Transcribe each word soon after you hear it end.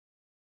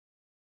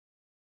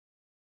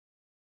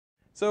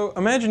So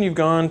imagine you've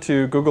gone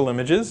to Google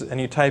Images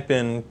and you type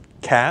in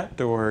cat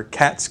or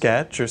cat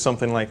sketch or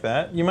something like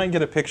that. You might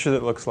get a picture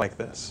that looks like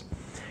this.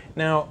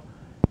 Now,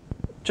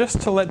 just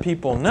to let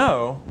people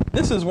know,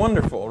 this is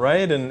wonderful,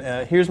 right?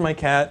 And here's my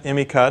cat,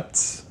 Emmy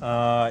Cuts.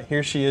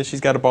 Here she is.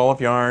 She's got a ball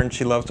of yarn.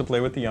 She loves to play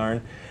with the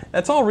yarn.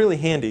 That's all really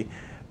handy.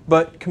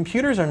 But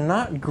computers are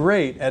not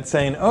great at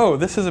saying, oh,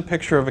 this is a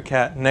picture of a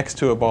cat next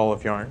to a ball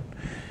of yarn.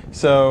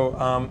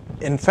 So,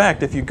 in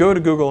fact, if you go to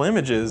Google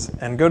Images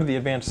and go to the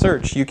advanced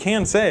search, you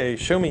can say,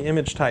 show me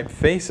image type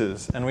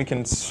faces, and we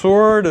can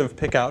sort of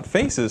pick out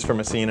faces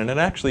from a scene, and it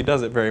actually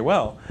does it very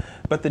well.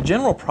 But the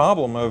general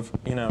problem of,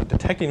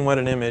 detecting what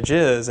an image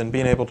is and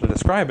being able to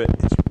describe it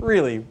is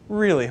really,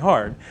 really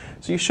hard.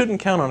 So you shouldn't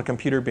count on a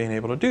computer being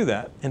able to do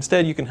that.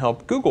 Instead, you can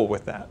help Google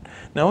with that.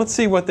 Now let's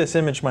see what this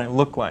image might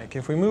look like.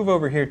 If we move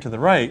over here to the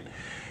right,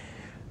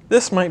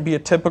 this might be a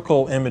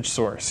typical image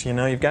source.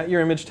 You've got your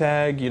image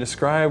tag, you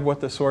describe what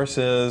the source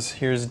is.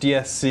 Here's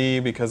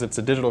DSC because it's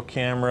a digital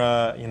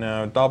camera,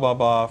 blah, blah,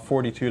 blah,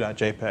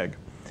 42.jpg.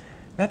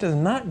 That does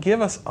not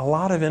give us a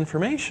lot of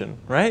information,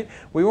 right?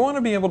 We want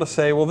to be able to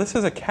say, well, this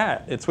is a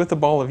cat. It's with a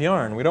ball of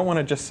yarn. We don't want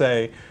to just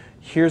say,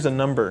 here's a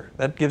number.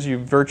 That gives you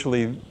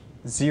virtually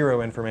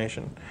zero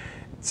information.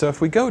 So if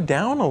we go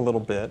down a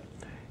little bit,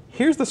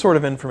 here's the sort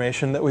of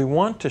information that we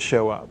want to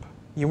show up.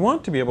 You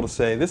want to be able to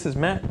say, this is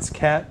Matt's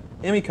cat,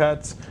 Emmy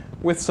Cuts,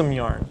 with some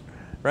yarn,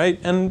 right?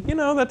 And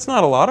that's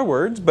not a lot of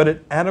words, but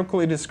it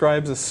adequately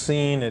describes a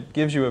scene. It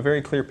gives you a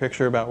very clear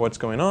picture about what's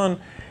going on.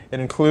 It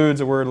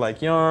includes a word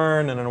like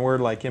yarn and a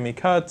word like Emmy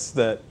Cuts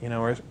that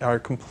are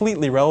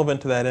completely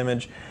relevant to that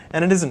image,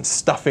 and it isn't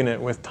stuffing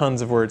it with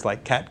tons of words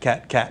like cat,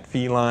 cat, cat,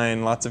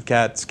 feline, lots of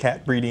cats,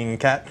 cat breeding,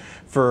 cat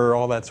fur,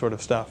 all that sort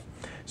of stuff.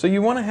 So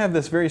you want to have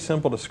this very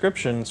simple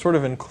description sort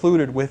of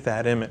included with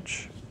that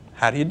image.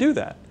 How do you do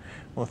that?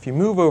 Well, if you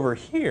move over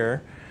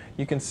here,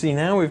 you can see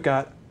now we've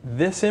got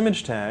this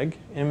image tag,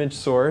 image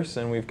source,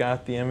 and we've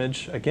got the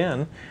image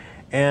again.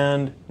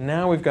 And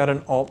now we've got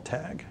an alt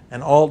tag.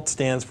 And alt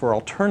stands for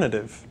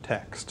alternative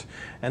text.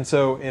 And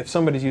so if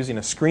somebody's using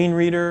a screen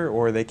reader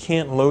or they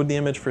can't load the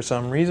image for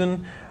some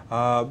reason,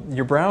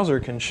 your browser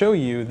can show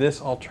you this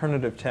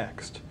alternative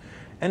text.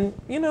 And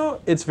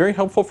it's very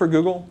helpful for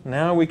Google.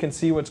 Now we can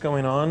see what's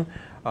going on.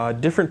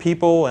 Different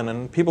people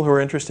and people who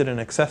are interested in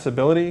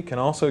accessibility can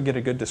also get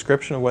a good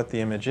description of what the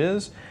image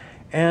is.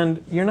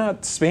 And you're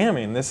not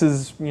spamming. This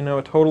is,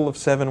 a total of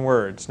 7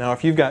 words. Now,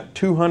 if you've got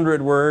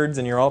 200 words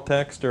in your alt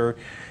text, or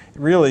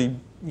really,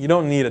 you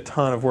don't need a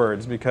ton of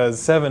words because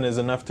 7 is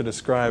enough to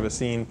describe a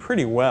scene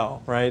pretty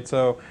well, right?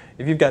 So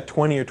if you've got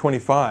 20 or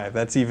 25,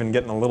 that's even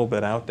getting a little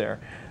bit out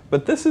there.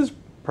 But this is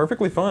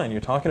perfectly fine.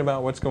 You're talking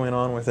about what's going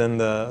on within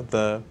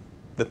the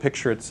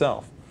picture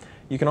itself.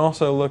 You can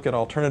also look at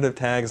alternative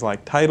tags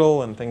like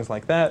title and things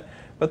like that.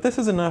 But this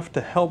is enough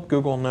to help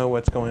Google know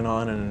what's going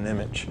on in an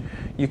image.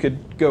 You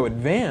could go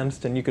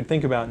advanced and you could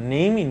think about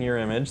naming your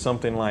image,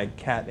 something like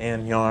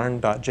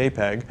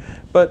catandYarn.jpg,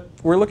 but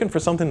we're looking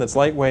for something that's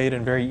lightweight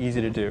and very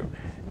easy to do.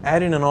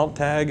 Adding an alt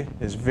tag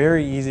is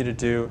very easy to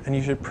do, and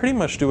you should pretty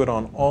much do it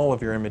on all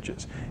of your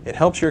images. It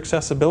helps your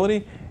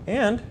accessibility,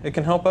 and it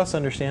can help us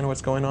understand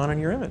what's going on in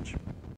your image.